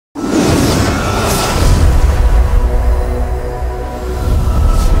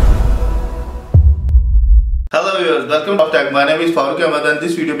welcome to Tech. My name is Farooq Ahmed and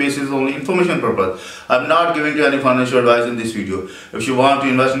this video base is only information purpose. I'm not giving you any financial advice in this video. If you want to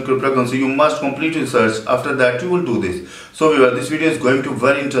invest in cryptocurrency, you must complete research. After that, you will do this. So viewer, this video is going to be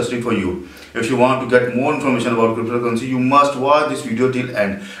very interesting for you. If you want to get more information about cryptocurrency, you must watch this video till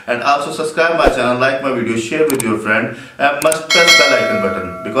end. And also subscribe my channel, like my video, share with your friend, and must press the bell icon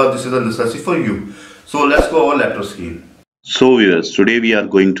button because this is a necessity for you. So let's go over laptop screen. So viewers, today we are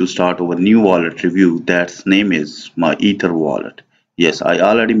going to start our new wallet review that's name is MyEtherWallet. Yes, I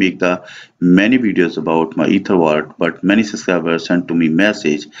already make the many videos about MyEtherWallet, but many subscribers sent to me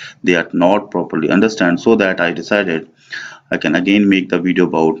message they are not properly understand, so that I decided I can again make the video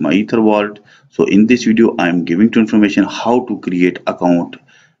about MyEtherWallet. So in this video I am giving to information how to create account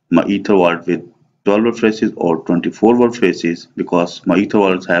MyEtherWallet with 12 word phrases or 24 word phrases, because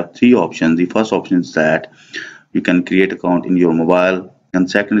MyEtherWallets have three options. The first option is that you can create account in your mobile, and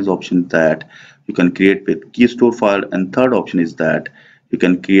second is option that you can create with Keystore file, and third option is that you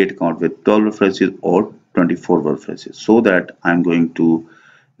can create account with 12 word phrases or 24 word phrases. So that I'm going to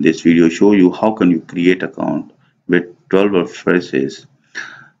this video show you how can you create account with 12 word phrases.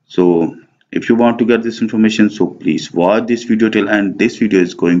 So if you want to get this information, so please watch this video till end. This video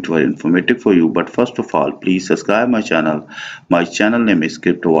is going to be informative for you, but first of all, please subscribe my channel. My channel name is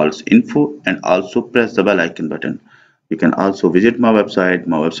CryptoWallets Info, and also press the bell icon button. You can also visit my website.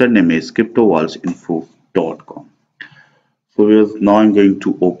 My website name is cryptowalletsinfo.com. So now I'm going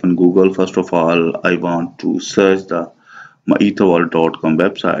to open Google. First of all, I want to search the myetherwallet.com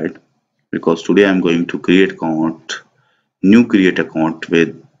website, because today I'm going to create account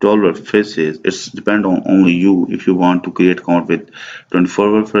with 12 word phrases. It's depend on only you if you want to create account with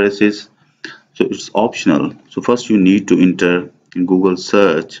 24 word phrases. So it's optional. So first you need to enter in Google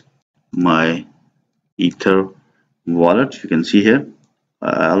search my ether wallet. You can see here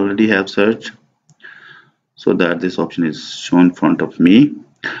I already have searched, so that this option is shown in front of me.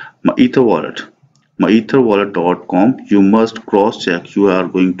 My ether wallet, myetherwallet.com. You must cross check you are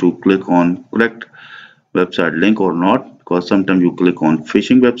going to click on correct website link or not, because sometimes you click on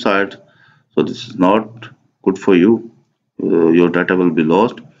phishing website, so this is not good for you. Your data will be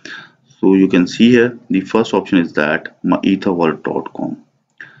lost. So you can see here the first option is that myetherwallet.com.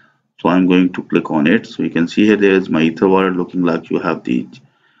 so I'm going to click on it. So you can see here there is my ether wallet, looking like you have the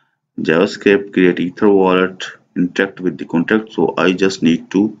JavaScript, create ether wallet, interact with the contact. So I just need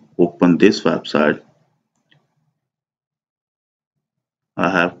to open this website. I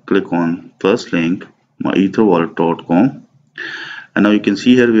have clicked on first link myetherwallet.com, and now you can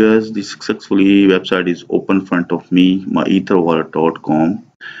see here where the successfully website is open in front of me, myetherwallet.com,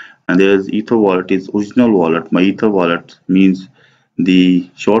 and there's ether wallet is original wallet. My ether wallet means the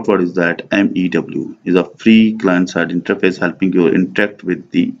short word is that MEW is a free client-side interface helping you interact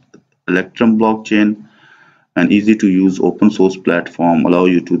with the Electrum blockchain, and easy to use open source platform allow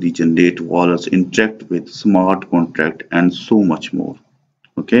you to generate wallets, interact with smart contract, and so much more.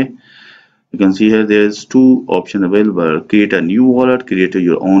 Okay, you can see here there's two options available. Create a new wallet, create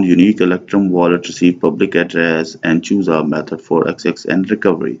your own unique Electrum wallet, receive public address, and choose a method for access and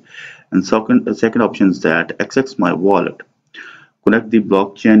recovery. And second option is that access my wallet, connect the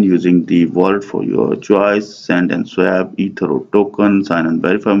blockchain using the wallet for your choice, send and swap ether or token, sign and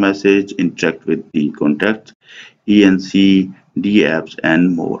verify message, interact with the contact, ENC, D apps,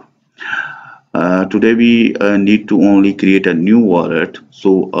 and more. Today we need to only create a new wallet,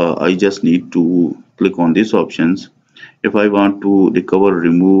 so I just need to click on these options. If I want to recover,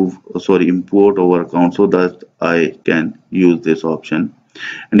 import our account, so that I can use this option.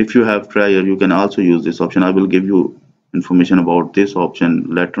 And if you have trial, you can also use this option. I will give you information about this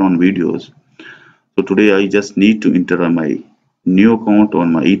option later on videos. So today I just need to enter my new account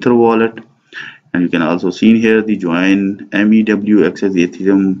on my ether wallet, and you can also see here the join MEW access the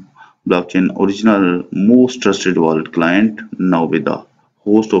Ethereum blockchain original most trusted wallet client, now with a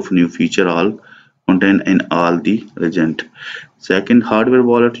host of new feature all contained in all the legend. Second, hardware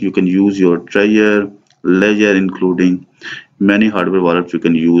wallet, you can use your treasure ledger, including many hardware wallets you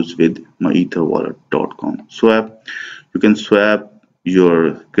can use with myetherwallet.com. Swap, you can swap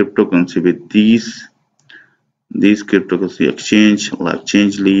your cryptocurrency with these cryptocurrency exchange like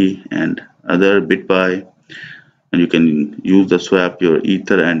Changely and other BitBuy, and you can use the swap your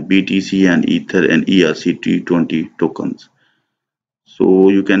ether and BTC and ether and ERC20 tokens. So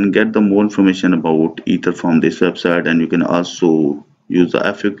you can get the more information about ether from this website, and you can also use the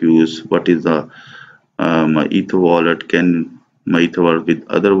FAQs. What is the my ether wallet, can my ether wallet with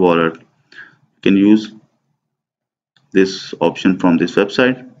other wallet, you can use this option from this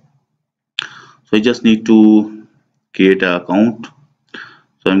website. So I just need to create an account.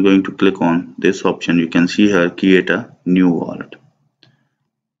 So I'm going to click on this option. You can see here, create a new wallet.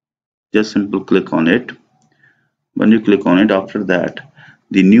 Just simple click on it. When you click on it, after that,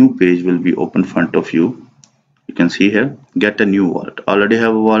 the new page will be open front of you. You can see here, get a new wallet. Already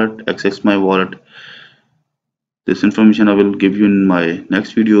have a wallet, access my wallet. This information I will give you in my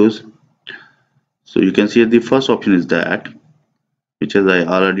next videos. So you can see the first option is that, which as I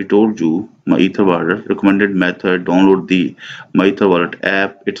already told you, MyEtherWallet recommended method. Download the MyEtherWallet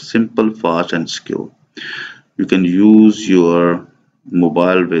app. It's simple, fast and secure. You can use your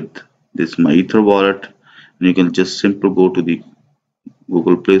mobile with this MyEtherWallet, and you can just simply go to the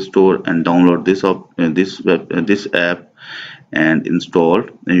Google Play Store and download this app and install,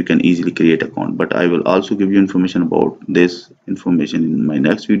 and you can easily create account. But I will also give you information about this information in my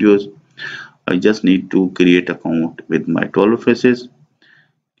next videos. I just need to create account with my 12 faces.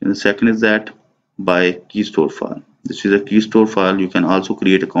 And the second is that by Keystore file. This is a Keystore file. You can also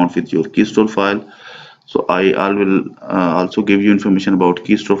create account with your Keystore file. So I will also give you information about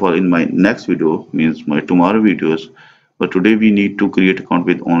Keystore file in my next video, means my tomorrow videos. But today we need to create account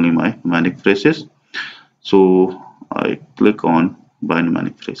with only my mnemonic phrases. So I click on by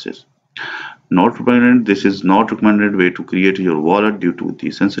mnemonic phrases. Not recommended. This is not recommended way to create your wallet due to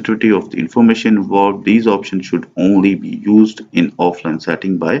the sensitivity of the information involved. These options should only be used in offline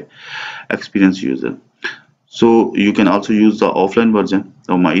setting by experienced user. So you can also use the offline version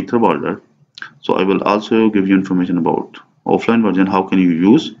of MyEtherWallet. So I will also give you information about offline version. How can you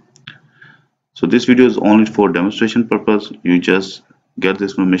use? So this video is only for demonstration purpose. You just get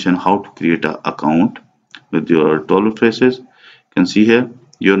this information how to create an account with your 12 phrases. You can see here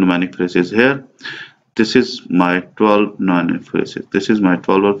your mnemonic phrases here. This is my 12 mnemonic phrases. This is my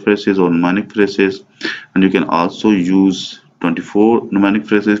 12 phrases or mnemonic phrases, and you can also use 24 mnemonic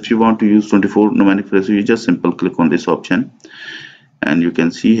phrases. If you want to use 24 mnemonic phrases, you just simple click on this option, and you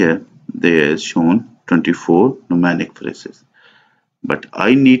can see here there is shown 24 mnemonic phrases. But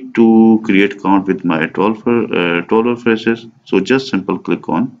I need to create account with my 12 phrases. So just simple click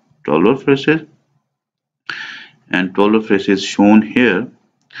on 12 phrases, and 12 phrases shown here.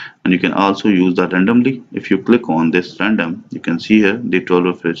 And you can also use that randomly. If you click on this random, you can see here the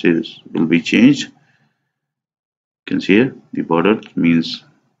 12 phrases will be changed. You can see here the border means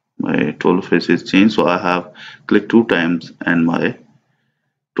my 12 phrases changed. So I have clicked 2 times and my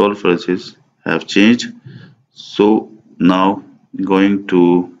 12 phrases have changed. So now I'm going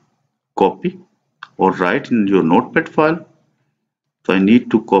to copy or write in your notepad file. So I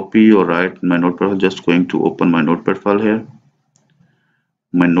need to copy or write in my notepad file. Just going to open my notepad file here.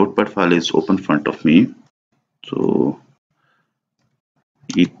 My notepad file is open in front of me. So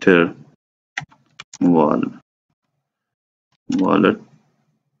EtherWallet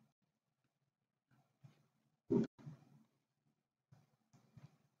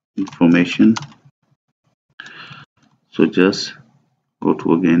information. So just go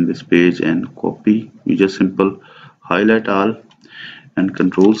to again this page and copy. You just simple highlight all and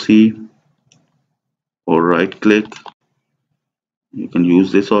Control C or right click. You can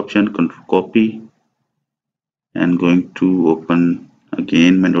use this option, control copy, and going to open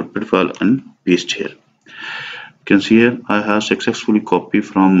again my notepad file and paste here. You can see here I have successfully copied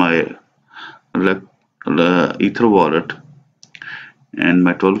from my EtherWallet and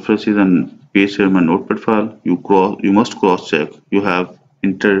my 12 phrases and paste here my notepad file. You must cross check you have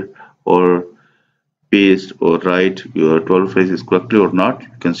entered or paste or write your 12 phrases correctly or not.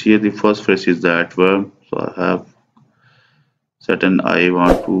 You can see here the first phrase is that verb. So I have set and I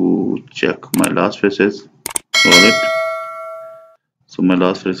want to check my last phrases. Wallet. So my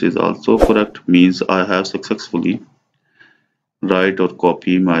last phrase is also correct, means I have successfully write or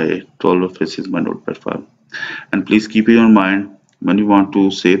copy my 12 phrases my notepad file. And please keep in your mind when you want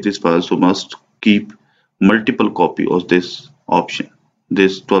to save this file, so must keep multiple copy of this option,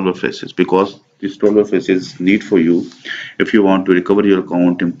 this 12 phrases, because these 12 phrases need for you if you want to recover your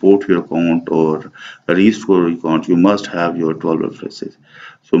account, import your account or restore your account. You must have your 12 phrases.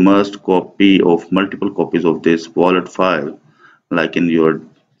 So must copy of multiple copies of this wallet file, like in your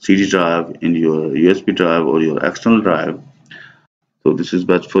CD drive, in your USB drive or your external drive. So this is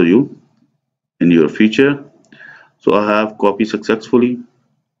best for you in your future. So I have copied successfully.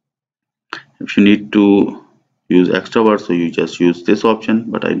 If you need to use extra words, so you just use this option,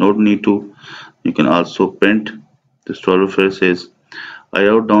 but I don't need to. You can also print this 12 phrases. I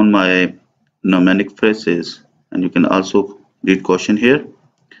wrote down my mnemonic phrases, and you can also read caution here.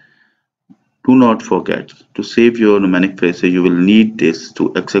 Do not forget to save your mnemonic phrases. You will need this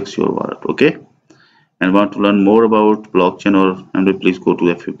to access your wallet. Okay? And want to learn more about blockchain or MD, please go to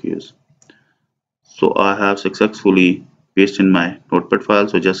FAQs. So I have successfully paste in my notepad file.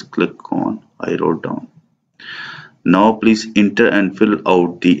 So just click on I wrote down. Now please enter and fill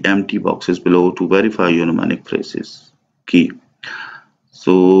out the empty boxes below to verify your mnemonic phrases key.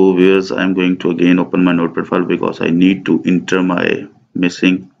 So viewers, I'm going to again open my notepad file because I need to enter my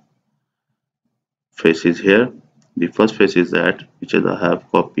missing phrases here. The first phrase is that which I have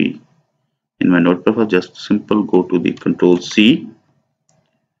copied in my notepad file. Just simple go to the Control C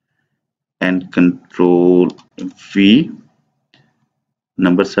and Control V.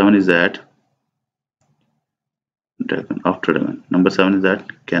 Number 7 is that dragon after dragon. Number 7 is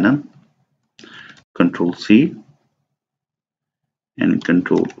that cannon. Control C and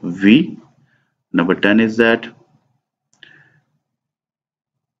Control V. Number 10 is that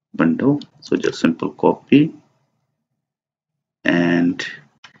bundle. So just simple copy and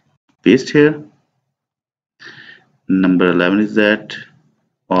paste here. Number 11 is that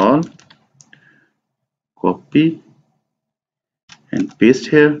all, copy and paste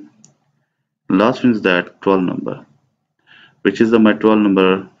here. Last one is that 12 number, which is my 12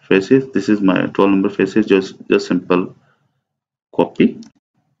 number phrases. This is my 12 number phrases. Just simple copy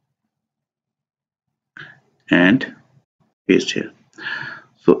and paste here.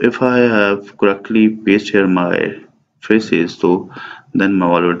 So if I have correctly paste here my phrases, so then my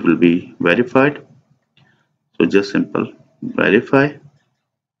wallet will be verified. So just simple verify.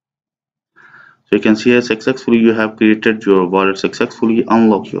 So you can see here successfully you have created your wallet, successfully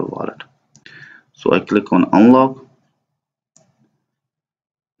unlock your wallet. So I click on unlock.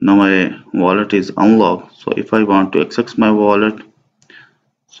 Now my wallet is unlocked. So if I want to access my wallet,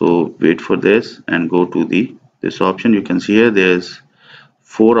 so wait for this and go to this option. You can see here there's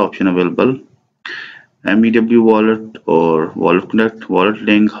 4 options available: MEW wallet or wallet connect, wallet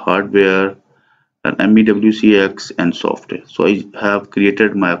link, hardware, and MEW CX and software. So I have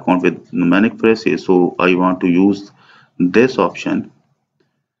created my account with mnemonic phrases, so I want to use this option,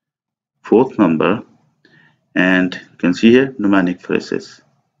 4th number, and you can see here mnemonic phrases.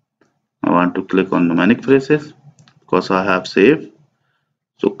 I want to click on mnemonic phrases because I have saved.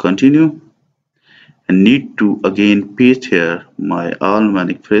 So continue and need to again paste here my all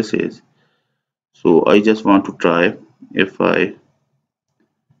mnemonic phrases. So I just want to try if I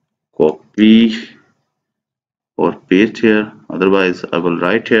copy or paste here, otherwise I will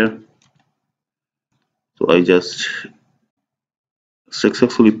write here. So I just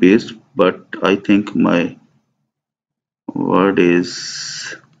successfully paste, but I think my word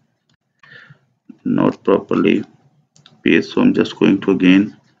is not properly paste, so I'm just going to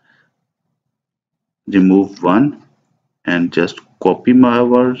again remove one and just copy my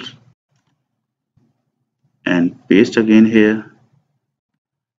words and paste again here,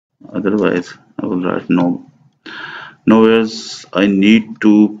 otherwise I will write no. Nowheres I need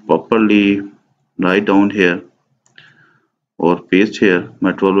to properly write down here or paste here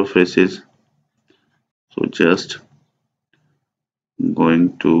my 12 phrases. So just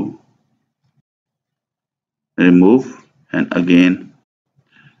going to remove and again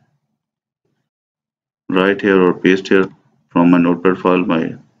write here or paste here from my notepad file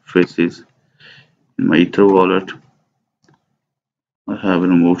my phrases in my EtherWallet. I have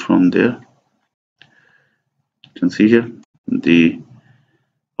removed from there. You can see here the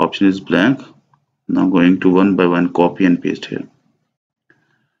option is blank. Now going to one by one copy and paste here.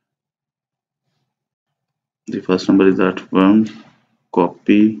 The first number is that 1,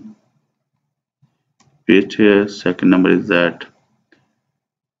 copy, paste here. Second number is that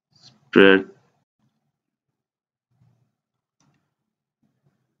spread.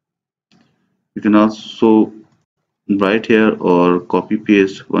 You can also write here or copy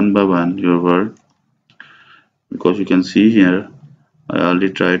paste one by one your word, because you can see here I already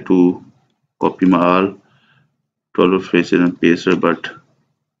tried to copy my all 12 phrases and paste it, but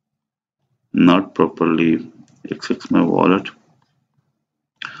not properly access my wallet.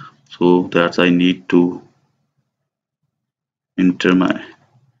 So that's I need to enter my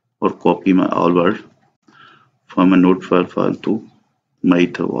or copy my all word from a notepad file to my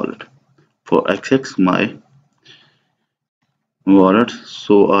EtherWallet for access my wallet.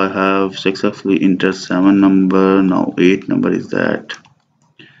 So I have successfully entered 7 number. Now 8 number is that.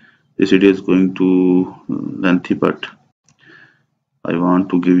 This video is going to lengthy, but I want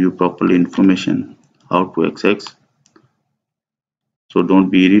to give you properly information how to access, so don't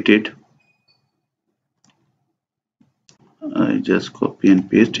be irritated. I just copy and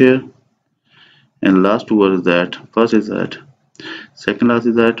paste here, and last two words that first is that, second last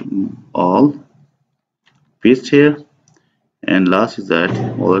is that all, paste here, and last is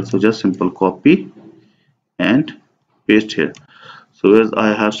that also just simple copy and paste here. So as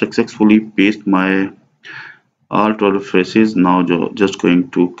I have successfully pasted my all 12 phrases. Now just going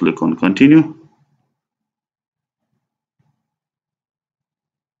to click on continue.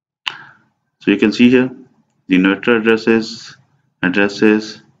 So you can see here the network addresses,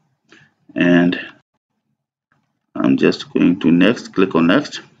 and I'm just going to click on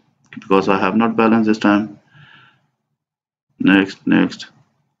next because I have not balanced this time. Next.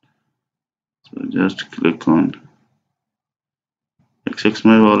 So just click on access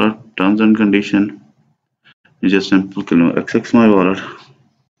my wallet, terms and condition. You just simply click on access my wallet.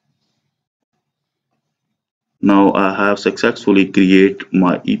 Now I have successfully create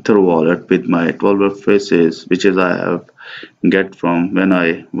my Ether wallet with my 12 phrases, which is I have get from when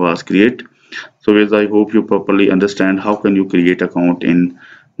I was create. So guys, I hope you properly understand how can you create account in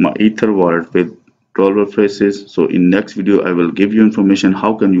my Ether wallet with 12 phrases. So in next video I will give you information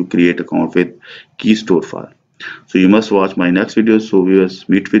how can you create account with Keystore file. So you must watch my next video. So viewers,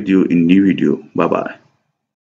 meet with you in new video. Bye bye.